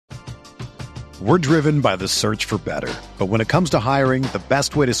We're driven by the search for better. But when it comes to hiring, the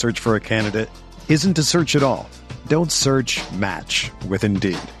best way to search for a candidate isn't to search at all. Don't search, match with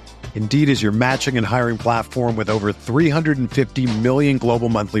Indeed. Indeed is your matching and hiring platform with over 350 million global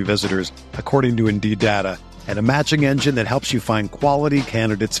monthly visitors, according to Indeed data, and a matching engine that helps you find quality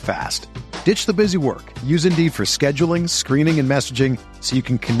candidates fast. Ditch the busy work. Use Indeed for scheduling, screening, and messaging so you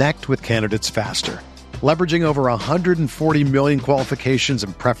can connect with candidates faster. Leveraging over 140 million qualifications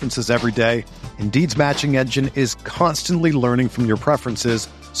and preferences every day, Indeed's matching engine is constantly learning from your preferences,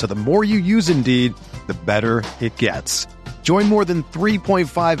 so the more you use Indeed, the better it gets. Join more than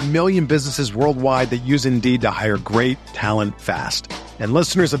 3.5 million businesses worldwide that use Indeed to hire great talent fast. And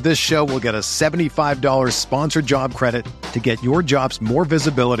listeners of this show will get a $75 sponsored job credit to get your jobs more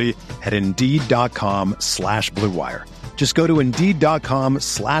visibility at Indeed.com/Blue Wire. Just go to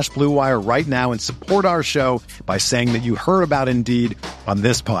Indeed.com/Blue Wire right now and support our show by saying that you heard about Indeed on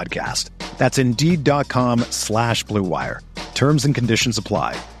this podcast. That's Indeed.com/Blue Wire. Terms and conditions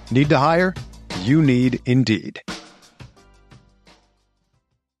apply. Need to hire? You need Indeed.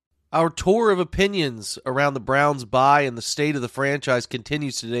 Our tour of opinions around the Browns bye and the state of the franchise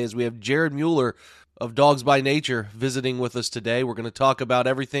continues today as we have Jared Mueller of Dogs by Nature visiting with us today. We're going to talk about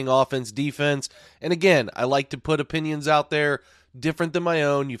everything offense, defense, and again, I like to put opinions out there different than my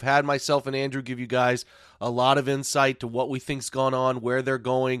own. You've had myself and Andrew give you guys a lot of insight to what we think's gone on, where they're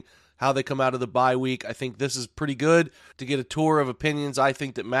going, how they come out of the bye week. I think this is pretty good to get a tour of opinions I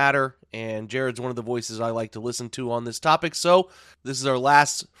think that matter, and Jared's one of the voices I like to listen to on this topic. So this is our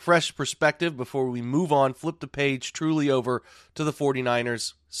last fresh perspective before we move on, flip the page truly over to the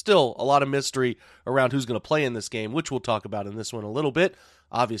 49ers. Still a lot of mystery around who's going to play in this game, which we'll talk about in this one a little bit.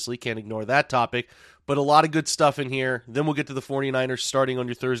 Obviously, can't ignore that topic, but a lot of good stuff in here. Then we'll get to the 49ers starting on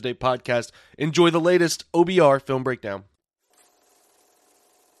your Thursday podcast. Enjoy the latest OBR Film Breakdown.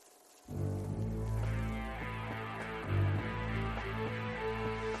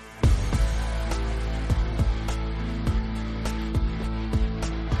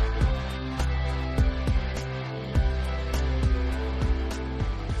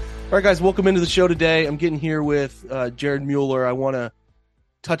 All right, guys, welcome into the show today. I'm getting here with Jared Mueller. I want to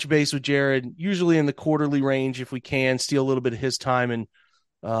touch base with Jared, usually in the quarterly range if we can, steal a little bit of his time and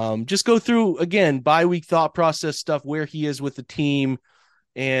just go through, again, bye-week thought process stuff, where he is with the team.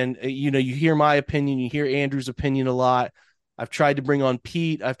 And, you hear my opinion, you hear Andrew's opinion a lot. I've tried to bring on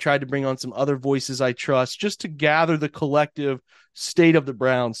Pete. I've tried to bring on some other voices I trust just to gather the collective state of the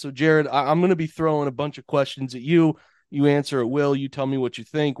Browns. So, Jared, I'm going to be throwing a bunch of questions at you. You answer at will. You tell me what you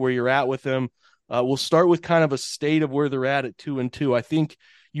think, where you're at with them. We'll start with kind of a state of where they're at 2-2. I think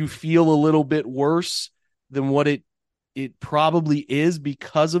you feel a little bit worse than what it probably is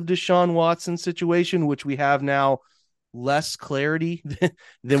because of Deshaun Watson's situation, which we have now less clarity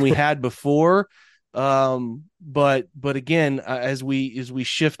than we had before. But again, as we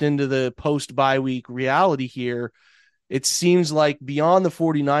shift into the post-bye week reality here, it seems like beyond the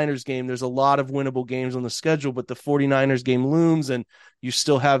 49ers game, there's a lot of winnable games on the schedule, but the 49ers game looms, and you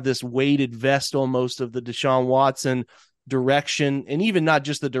still have this weighted vest almost of the Deshaun Watson direction, and even not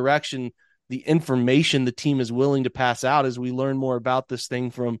just the direction, the information the team is willing to pass out as we learn more about this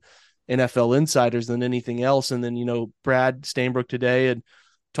thing from NFL insiders than anything else. And then, Brad Stainbrook today had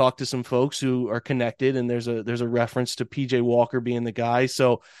talked to some folks who are connected, and there's a reference to PJ Walker being the guy.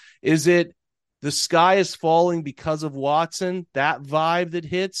 So is it the sky is falling because of Watson, that vibe that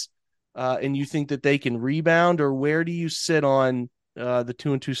hits, and you think that they can rebound, or where do you sit on the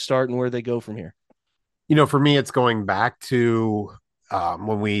 2-2 start and where they go from here? For me, it's going back to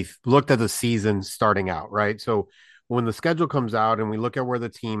when we looked at the season starting out, right? So when the schedule comes out and we look at where the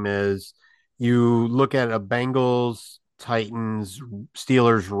team is, you look at a Bengals, Titans,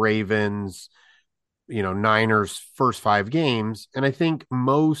 Steelers, Ravens, Niners first 5 games. And I think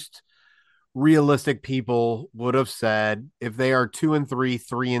most realistic people would have said if they are 2-3,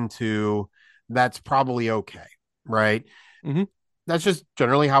 3-2, that's probably okay, right? Mm-hmm. That's just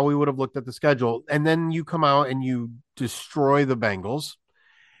generally how we would have looked at the schedule. And then you come out and you destroy the Bengals,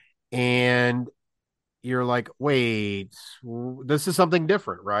 and you're like, wait, this is something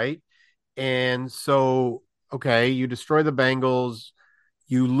different, right? And so, okay, you destroy the Bengals,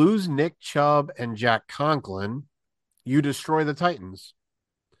 you lose Nick Chubb and Jack Conklin, you destroy the Titans.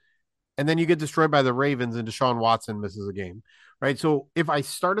 And then you get destroyed by the Ravens and Deshaun Watson misses a game, right? So if I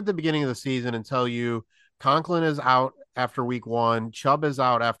start at the beginning of the season and tell you Conklin is out after week 1, Chubb is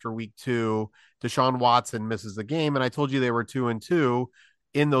out after week 2, Deshaun Watson misses the game, and I told you they were 2-2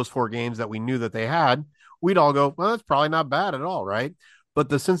 in those 4 games that we knew that they had, we'd all go, well, that's probably not bad at all, right? But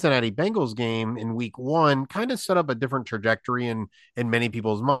the Cincinnati Bengals game in week 1 kind of set up a different trajectory in many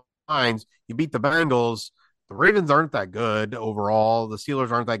people's lines. You beat the Bengals. The Ravens aren't that good overall. The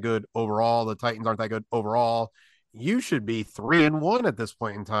Steelers aren't that good overall. The Titans aren't that good overall. You should be 3-1 at this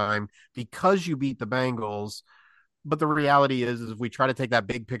point in time because you beat the Bengals. But the reality is if we try to take that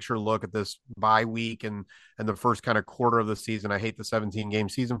big picture look at this bye week and the first kind of quarter of the season, I hate the 17 game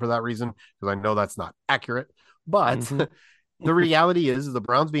season for that reason, because I know that's not accurate. But Mm-hmm. the reality is the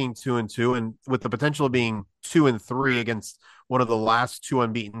Browns being 2-2 and with the potential of being 2-3 against one of the last two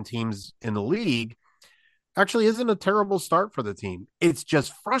unbeaten teams in the league actually isn't a terrible start for the team. It's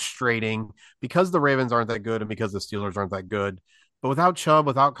just frustrating because the Ravens aren't that good and because the Steelers aren't that good. But without Chubb,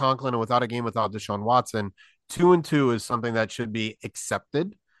 without Conklin, and without a game without Deshaun Watson, 2-2 is something that should be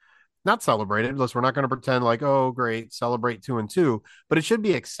accepted, not celebrated. Unless we're not going to pretend like, oh, great, celebrate 2-2, but it should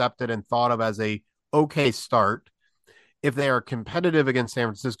be accepted and thought of as a okay start. If they are competitive against San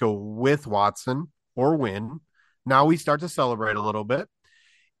Francisco with Watson or win, now we start to celebrate a little bit.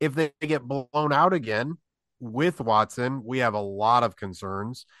 If they get blown out again with Watson, we have a lot of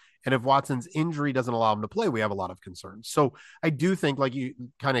concerns. And if Watson's injury doesn't allow him to play, we have a lot of concerns. So I do think, like you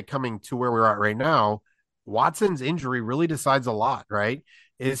kind of coming to where we're at right now, Watson's injury really decides a lot, right?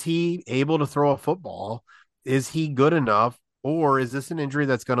 Is he able to throw a football? Is he good enough? Or is this an injury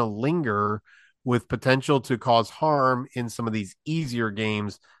that's going to linger with potential to cause harm in some of these easier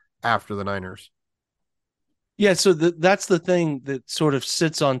games after the Niners? Yeah, so that's the thing that sort of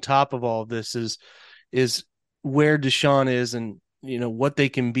sits on top of all of this is where Deshaun is and what they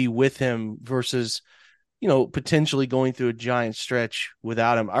can be with him versus potentially going through a giant stretch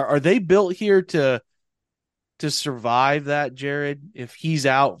without him. Are they built here to survive that, Jared? If he's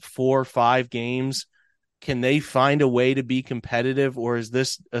out 4 or 5 games, can they find a way to be competitive, or is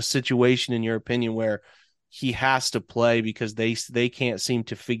this a situation, in your opinion, where he has to play because they can't seem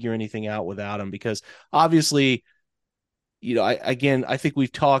to figure anything out without him? Because obviously, I think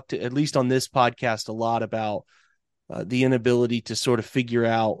we've talked, at least on this podcast, a lot about the inability to sort of figure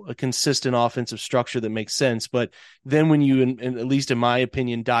out a consistent offensive structure that makes sense. But then when you, at least in my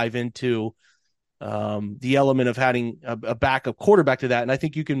opinion, dive into the element of having a backup quarterback to that, and I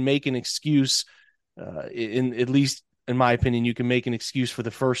think you can make an excuse, in at least in my opinion, you can make an excuse for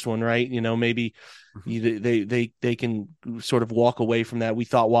the first one, right? Maybe they can sort of walk away from that. We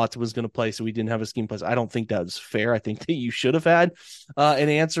thought Watson was going to play, so we didn't have a scheme place. I don't think that was fair. I think that you should have had an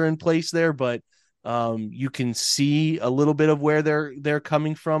answer in place there, but you can see a little bit of where they're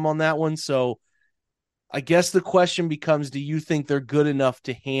coming from on that one. So I guess the question becomes, do you think they're good enough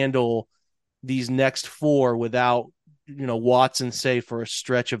to handle these next 4 without Watson, say, for a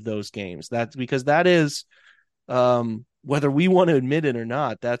stretch of those games? That's because that is, whether we want to admit it or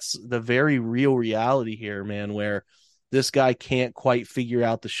not, that's the very real reality here, man, where this guy can't quite figure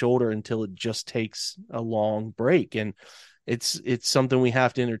out the shoulder until it just takes a long break. And it's something we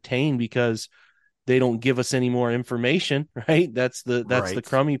have to entertain because they don't give us any more information, right? That's the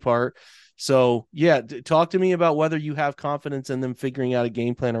crummy part. So yeah, talk to me about whether you have confidence in them figuring out a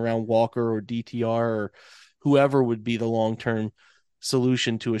game plan around Walker or DTR or whoever would be the long-term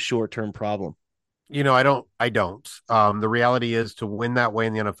solution to a short-term problem. I don't. The reality is, to win that way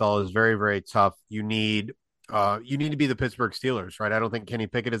in the NFL is very, very tough. You need to be the Pittsburgh Steelers, right? I don't think Kenny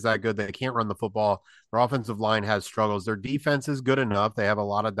Pickett is that good. They can't run the football. Their offensive line has struggles. Their defense is good enough. They have a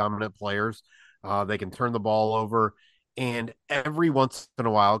lot of dominant players. They can turn the ball over. And every once in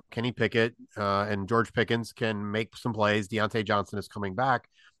a while, Kenny Pickett and George Pickens can make some plays. Deontay Johnson is coming back.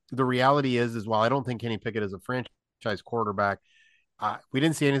 The reality is while I don't think Kenny Pickett is a franchise quarterback, we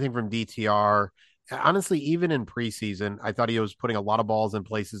didn't see anything from DTR. Honestly, even in preseason, I thought he was putting a lot of balls in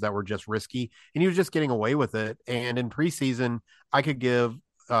places that were just risky, and he was just getting away with it. And in preseason, I could give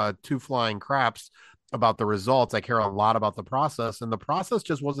 2 flying craps about the results. I care a lot about the process, and the process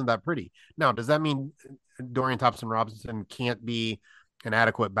just wasn't that pretty. Now, does that mean Dorian Thompson-Robinson can't be an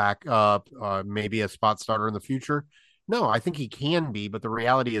adequate backup, maybe a spot starter in the future? No, I think he can be, but the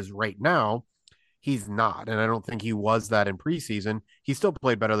reality is right now, he's not. And I don't think he was that in preseason. He still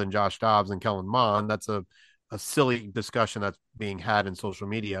played better than Josh Dobbs and Kellen Mond. That's a silly discussion that's being had in social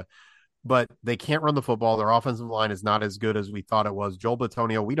media. But they can't run the football. Their offensive line is not as good as we thought it was. Joel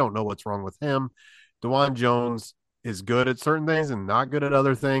Bitonio, we don't know what's wrong with him. DeJuan Jones is good at certain things and not good at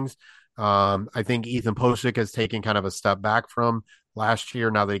other things. I think Ethan Posick has taken kind of a step back from last year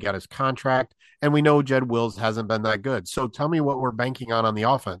now that he got his contract. And we know Jed Wills hasn't been that good. So tell me what we're banking on the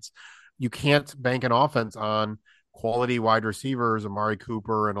offense. You can't bank an offense on quality wide receivers, Amari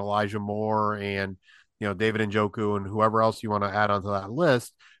Cooper and Elijah Moore and David Njoku and whoever else you want to add onto that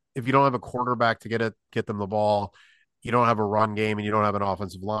list. If you don't have a quarterback to get them the ball, you don't have a run game and you don't have an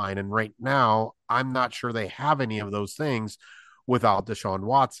offensive line. And right now, I'm not sure they have any of those things, without Deshaun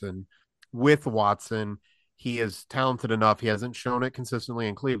Watson. With Watson, he is talented enough. He hasn't shown it consistently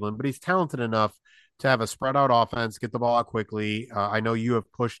in Cleveland, but he's talented enough to have a spread out offense, get the ball out quickly. I know you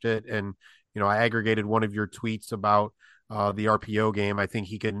have pushed it, and I aggregated one of your tweets about the RPO game. I think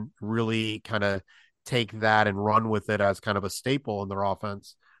he can really kind of take that and run with it as kind of a staple in their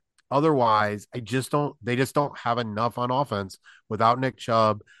offense. Otherwise, they just don't have enough on offense without Nick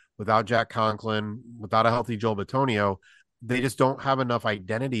Chubb, without Jack Conklin, without a healthy Joel Bitonio. They just don't have enough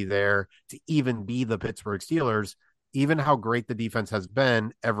identity there to even be the Pittsburgh Steelers, even how great the defense has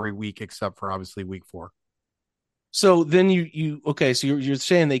been every week, except for obviously week 4. So then okay, so you're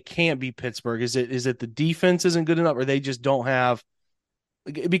saying they can't be Pittsburgh. Is it the defense isn't good enough, or they just don't have?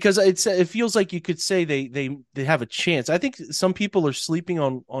 Because it feels like you could say they have a chance. I think some people are sleeping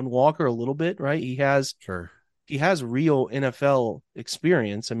on Walker a little bit, right? He has real NFL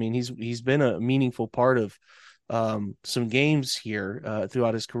experience. I mean, he's been a meaningful part of some games here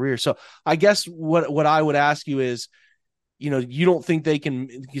throughout his career. So I guess what I would ask you is, you don't think they can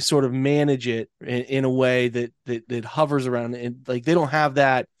sort of manage it in a way that hovers around, and like they don't have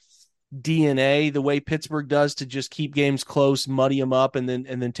that DNA the way Pittsburgh does to just keep games close, muddy them up, and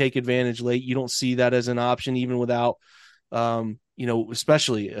then take advantage late. You don't see that as an option even without,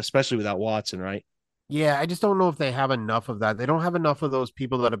 especially without Watson, right? Yeah, I just don't know if they have enough of that. They don't have enough of those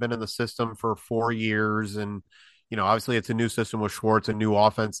people that have been in the system for 4 years. And, obviously it's a new system with Schwartz, a new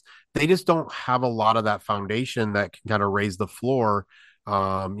offense. They just don't have a lot of that foundation that can kind of raise the floor,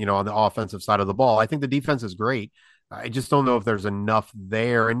 on the offensive side of the ball. I think the defense is great. I just don't know if there's enough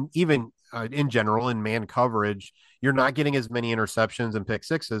there. And even in general, in man coverage, you're not getting as many interceptions and pick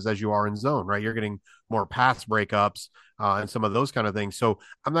sixes as you are in zone, right? You're getting more pass breakups and some of those kind of things. So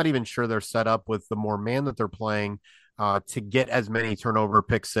I'm not even sure they're set up with the more man that they're playing to get as many turnover,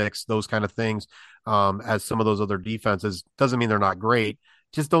 pick six, those kind of things as some of those other defenses. Doesn't mean they're not great.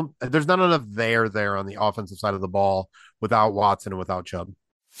 There's not enough there on the offensive side of the ball without Watson and without Chubb.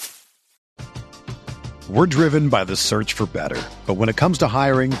 We're driven by the search for better. But when it comes to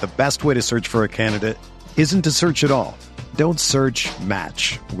hiring, the best way to search for a candidate isn't to search at all. Don't search,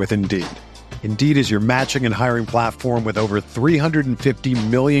 match with Indeed. Indeed is your matching and hiring platform with over 350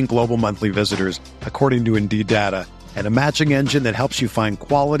 million global monthly visitors, according to Indeed data, and a matching engine that helps you find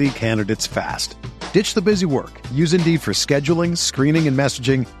quality candidates fast. Ditch the busy work. Use Indeed for scheduling, screening, and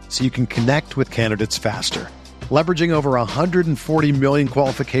messaging so you can connect with candidates faster. Leveraging over 140 million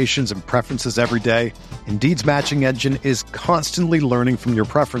qualifications and preferences every day, Indeed's matching engine is constantly learning from your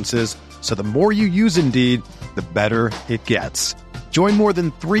preferences, so the more you use Indeed, the better it gets. Join more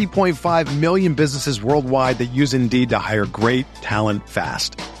than 3.5 million businesses worldwide that use Indeed to hire great talent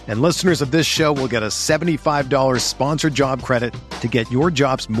fast. And listeners of this show will get a $75 sponsored job credit to get your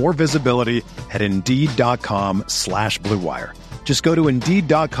jobs more visibility at Indeed.com/Blue Wire. Just go to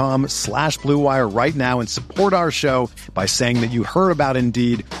Indeed.com/Blue Wire right now and support our show by saying that you heard about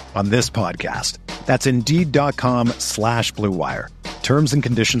Indeed on this podcast. That's Indeed.com/Blue Wire. Terms and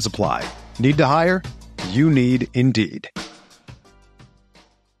conditions apply. Need to hire? You need Indeed.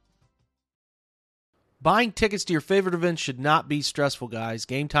 Buying tickets to your favorite events should not be stressful, guys.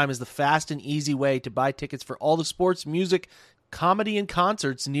 Game Time is the fast and easy way to buy tickets for all the sports, music, comedy, and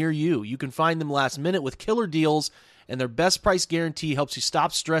concerts near you. You can find them last minute with killer deals, and their best price guarantee helps you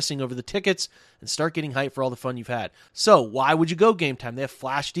stop stressing over the tickets and start getting hyped for all the fun you've had. So why would you go Game Time? They have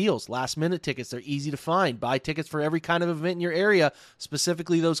flash deals, last minute tickets. They're easy to find. Buy tickets for every kind of event in your area,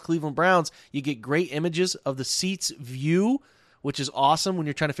 specifically those Cleveland Browns. You get great images of the seats view, which is awesome when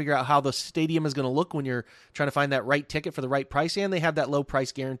you're trying to figure out how the stadium is going to look when you're trying to find that right ticket for the right price. And they have that low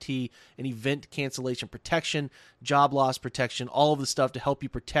price guarantee and event cancellation protection, job loss protection, all of the stuff to help you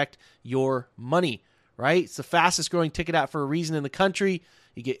protect your money, right? It's the fastest growing ticket app for a reason in the country.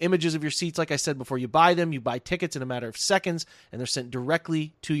 You get images of your seats, like I said, before you buy them. You buy tickets in a matter of seconds, and they're sent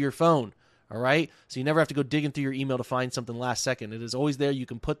directly to your phone. All right. So you never have to go digging through your email to find something last second. It is always there. You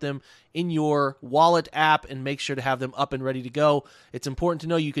can put them in your wallet app and make sure to have them up and ready to go. It's important to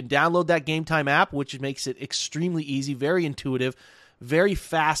know you can download that Game Time app, which makes it extremely easy, very intuitive, very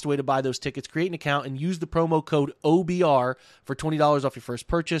fast way to buy those tickets. Create an account and use the promo code OBR for $20 off your first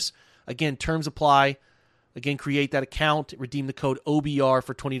purchase. Again, terms apply. Again, create that account, redeem the code OBR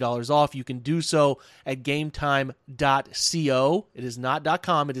for $20 off. You can do so at gametime.co. It is not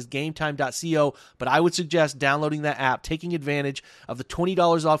 .com, it is gametime.co, but I would suggest downloading that app, taking advantage of the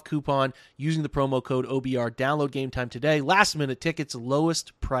 $20 off coupon using the promo code OBR. Download Game Time today. Last minute tickets,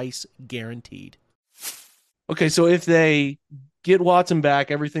 lowest price guaranteed. Okay, so if they get Watson back,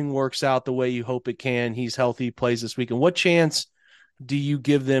 everything works out the way you hope it can, he's healthy, plays this weekend, what chance do you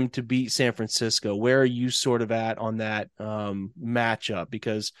give them to beat San Francisco? Where are you sort of at on that matchup?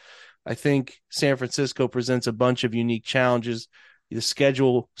 Because I think San Francisco presents a bunch of unique challenges. The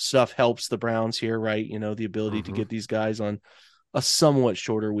schedule stuff helps the Browns here, right? You know, the ability to Mm-hmm. get these guys on a somewhat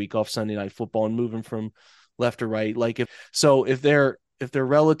shorter week off Sunday Night Football and move them from left to right. Like if they're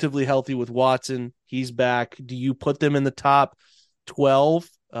relatively healthy with Watson, he's back. Do you put them in the top 12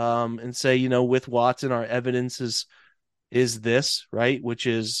 and say, you know, with Watson, our evidence is this, right? Which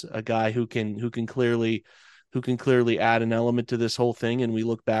is a guy who can clearly add an element to this whole thing. And we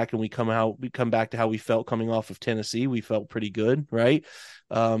look back and we come back to how we felt coming off of Tennessee. We felt pretty good, right?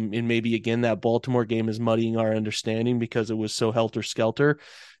 And maybe again that Baltimore game is muddying our understanding because it was so helter skelter.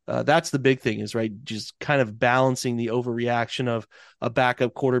 That's the big thing, is right, just kind of balancing the overreaction of a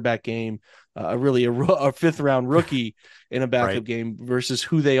backup quarterback game, a fifth round rookie in a backup Right. game versus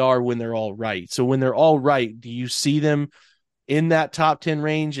who they are when they're all right. So when they're all right, do you see them in that top 10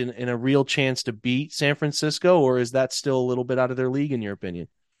 range and a real chance to beat San Francisco, or is that still a little bit out of their league in your opinion?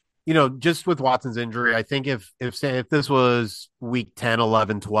 You know, just with Watson's injury, I think if this was week 10,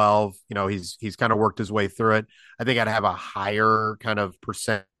 11, 12, you know, he's kind of worked his way through it. I think I'd have a higher kind of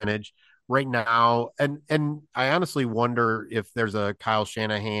percentage right now. And I honestly wonder if there's a Kyle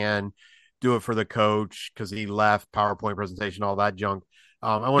Shanahan do it for the coach because he left, PowerPoint presentation, all that junk.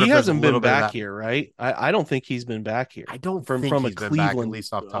 I wonder He if there's a hasn't little been bit of back that. here, right? I don't think he's been back here I don't from think from a he's been back, at Cleveland.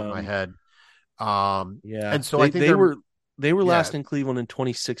 least off the top of my head. Um, Yeah, and so I they think they they're, were they were yeah, last in Cleveland in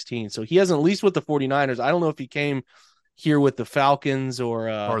 2016, so he hasn't, at least with the 49ers. I don't know if he came here with the Falcons or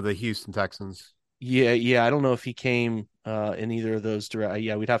or the Houston Texans. yeah, I don't know if he came in either of those direct.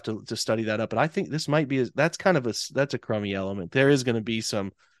 Yeah, we'd have to study that up. But I think this might be that's a crummy element. There is going to be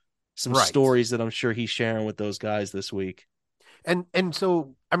some Right. stories that I'm sure he's sharing with those guys this week. And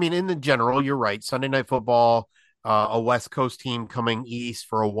so I mean, in the general, you're right. Sunday night football, a West Coast team coming east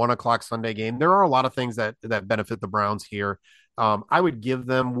for a 1 o'clock Sunday game. There are a lot of things that benefit the Browns here. I would give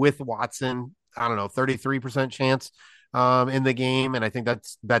them, with Watson, I don't know, 33% chance in the game, and I think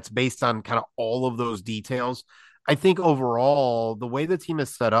that's based on kind of all of those details. I think overall, the way the team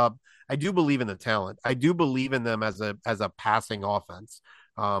is set up, I do believe in the talent. I do believe in them as a passing offense.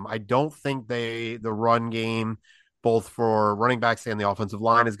 I don't think the run game, both for running backs and the offensive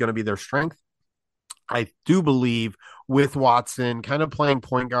line, is going to be their strength. I do believe with Watson kind of playing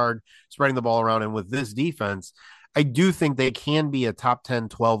point guard, spreading the ball around, and with this defense, I do think they can be a top 10,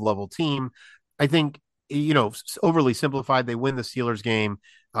 12 level team. I think, you know, overly simplified, they win the Steelers game.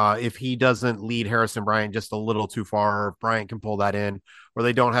 If he doesn't lead Harrison Bryant just a little too far, or if Bryant can pull that in, or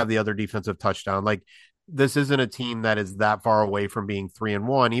they don't have the other defensive touchdown. Like, this isn't a team that is that far away from being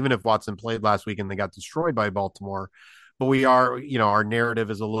 3-1, even if Watson played last week and they got destroyed by Baltimore. But we are, you know, our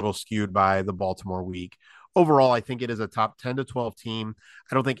narrative is a little skewed by the Baltimore week. Overall, I think it is a top 10 to 12 team.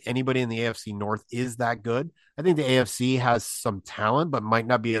 I don't think anybody in the AFC North is that good. I think the AFC has some talent, but might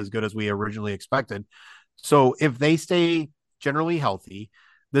not be as good as we originally expected. So if they stay generally healthy,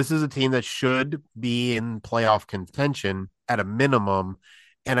 this is a team that should be in playoff contention at a minimum.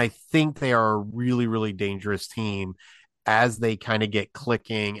 And I think they are a really, really dangerous team as they kind of get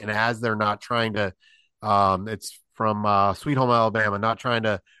clicking and as they're not trying to, it's from Sweet Home Alabama, not trying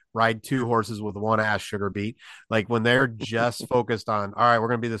to ride two horses with one ass sugar beet. Like, when they're just focused on, all right, we're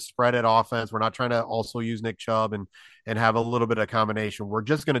going to be the spread it offense. We're not trying to also use Nick Chubb and have a little bit of combination. We're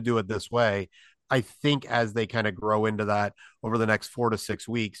just going to do it this way. I think as they kind of grow into that over the next 4 to 6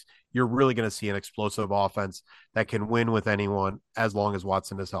 weeks, you're really going to see an explosive offense that can win with anyone as long as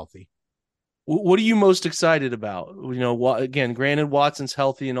Watson is healthy. What are you most excited about? You know, again, granted, Watson's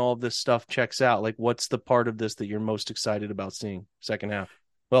healthy and all of this stuff checks out. Like, what's the part of this that you're most excited about seeing second half?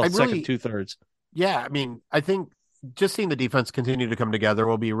 Well, I second really, 2/3. yeah, I mean, I think just seeing the defense continue to come together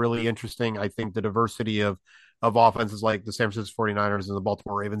will be really interesting. I think the diversity of offenses like the San Francisco 49ers and the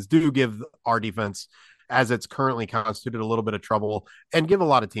Baltimore Ravens do give our defense, as it's currently constituted, a little bit of trouble and give a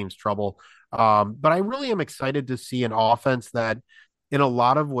lot of teams trouble. But I really am excited to see an offense that, in a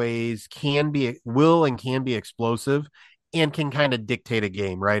lot of ways, can be explosive and can kind of dictate a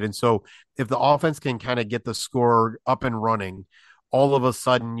game, right? And so if the offense can kind of get the score up and running, all of a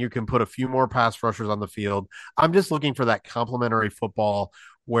sudden you can put a few more pass rushers on the field. I'm just looking for that complementary football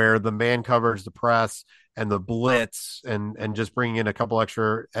where the man covers the press and the blitz and just bringing in a couple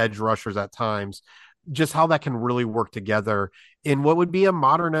extra edge rushers at times, just how that can really work together in what would be a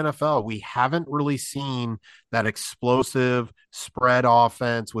modern NFL. We haven't really seen that explosive spread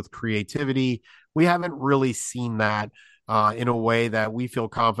offense with creativity. We haven't really seen that in a way that we feel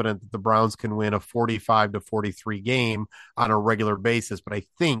confident that the Browns can win a 45-43 game on a regular basis. But I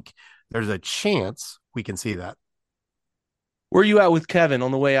think there's a chance we can see that. Where are you at with Kevin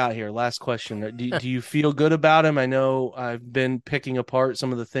on the way out here? Last question. Do you feel good about him? I know I've been picking apart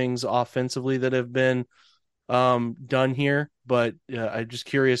some of the things offensively that have been done here, but I'm just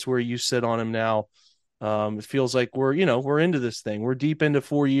curious where you sit on him now. It feels like we're into this thing. We're deep into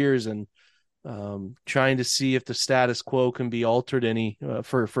 4 years and trying to see if the status quo can be altered any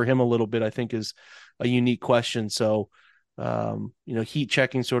for him a little bit, I think is a unique question. So, heat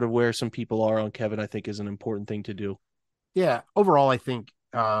checking sort of where some people are on Kevin, I think is an important thing to do. Yeah, overall, I think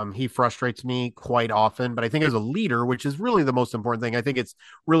he frustrates me quite often, but I think as a leader, which is really the most important thing, I think it's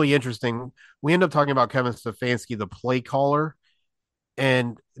really interesting. We end up talking about Kevin Stefanski, the play caller.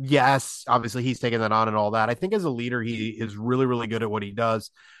 And yes, obviously he's taken that on and all that. I think as a leader, he is really, really good at what he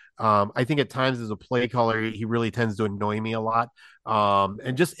does. I think at times as a play caller, he really tends to annoy me a lot.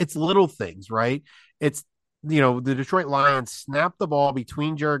 And just it's little things, right? It's, the Detroit Lions snapped the ball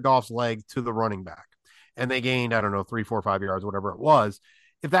between Jared Goff's legs to the running back, and they gained, I don't know, 3, 4, 5 yards, whatever it was.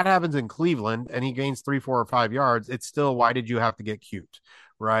 If that happens in Cleveland and he gains 3, 4, or 5 yards, it's still, why did you have to get cute?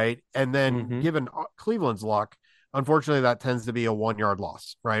 Right. And then given Cleveland's luck, unfortunately, that tends to be a 1 yard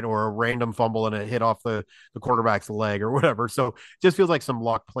loss, right? Or a random fumble and it hit off the quarterback's leg or whatever. So it just feels like some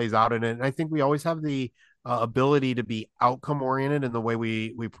luck plays out in it. And I think we always have the ability to be outcome oriented in the way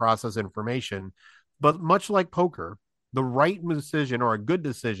we process information. But much like poker, the right decision or a good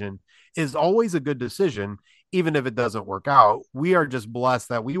decision is always a good decision, even if it doesn't work out. We are just blessed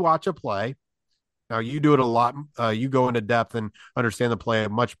that we watch a play. Now, you do it a lot. You go into depth and understand the play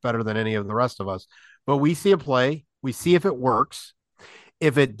much better than any of the rest of us. But we see a play. We see if it works.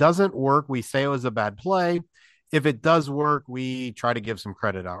 If it doesn't work, we say it was a bad play. If it does work, we try to give some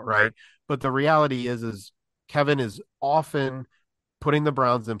credit out, right? But the reality is Kevin is often putting the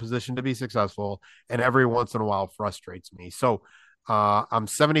Browns in position to be successful, and every once in a while frustrates me. So I'm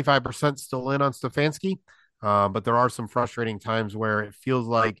 75% still in on Stefanski, but there are some frustrating times where it feels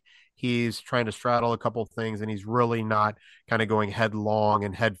like he's trying to straddle a couple of things, and he's really not kind of going headlong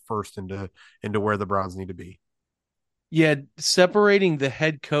and head first into where the Browns need to be. Yeah, separating the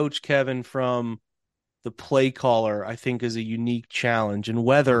head coach, Kevin, from the play caller, I think is a unique challenge. And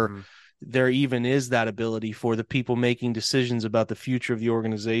whether there even is that ability for the people making decisions about the future of the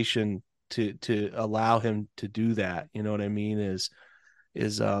organization to allow him to do that, you know what I mean, is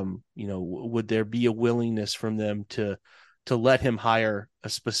would there be a willingness from them to let him hire a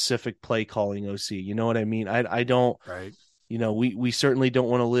specific play calling OC? You know what I mean? I don't, right. We certainly don't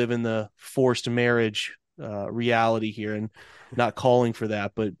want to live in the forced marriage reality here, and not calling for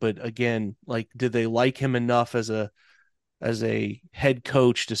that. But again, like, did they like him enough as a head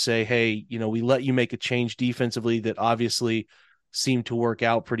coach to say, hey, we let you make a change defensively that obviously seemed to work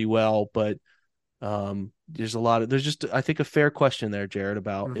out pretty well. But there's just, I think, a fair question there, Jared,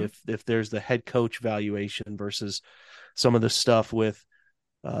 about if there's the head coach valuation versus some of the stuff with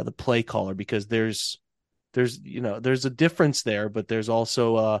the play caller, because there's a difference there, but there's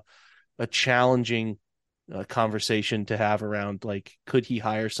also a challenging conversation to have around, like, could he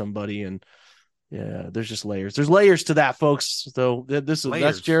hire somebody? And yeah, there's just layers. There's layers to that, folks. So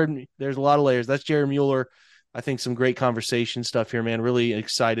that's Jared. There's a lot of layers. That's Jared Mueller. I think some great conversation stuff here, man. Really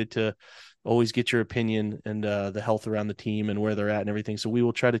excited to always get your opinion and the health around the team and where they're at and everything. So we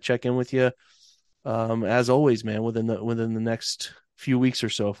will try to check in with you as always, man, within the next few weeks or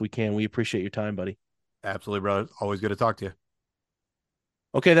so, if we can. We appreciate your time, buddy. Absolutely, brother. Always good to talk to you.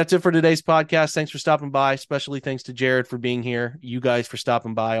 Okay, that's it for today's podcast. Thanks for stopping by. Especially thanks to Jared for being here. You guys for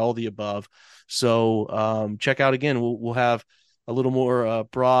stopping by, all the above. So check out again. We'll have a little more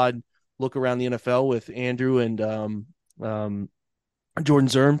broad look around the NFL with Andrew and Jordan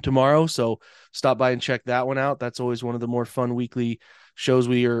Zerm tomorrow. So stop by and check that one out. That's always one of the more fun weekly shows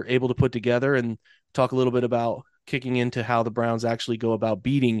we are able to put together, and talk a little bit about kicking into how the Browns actually go about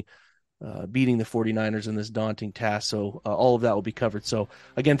beating the 49ers in this daunting task. So all of that will be covered. So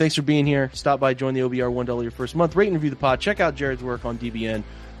again, thanks for being here. Stop by, join the OBR $1 your first month, rate and review the pod. Check out Jared's work on DBN,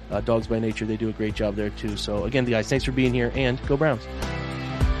 Dogs by Nature. They do a great job there too. So again, guys, thanks for being here, and go Browns.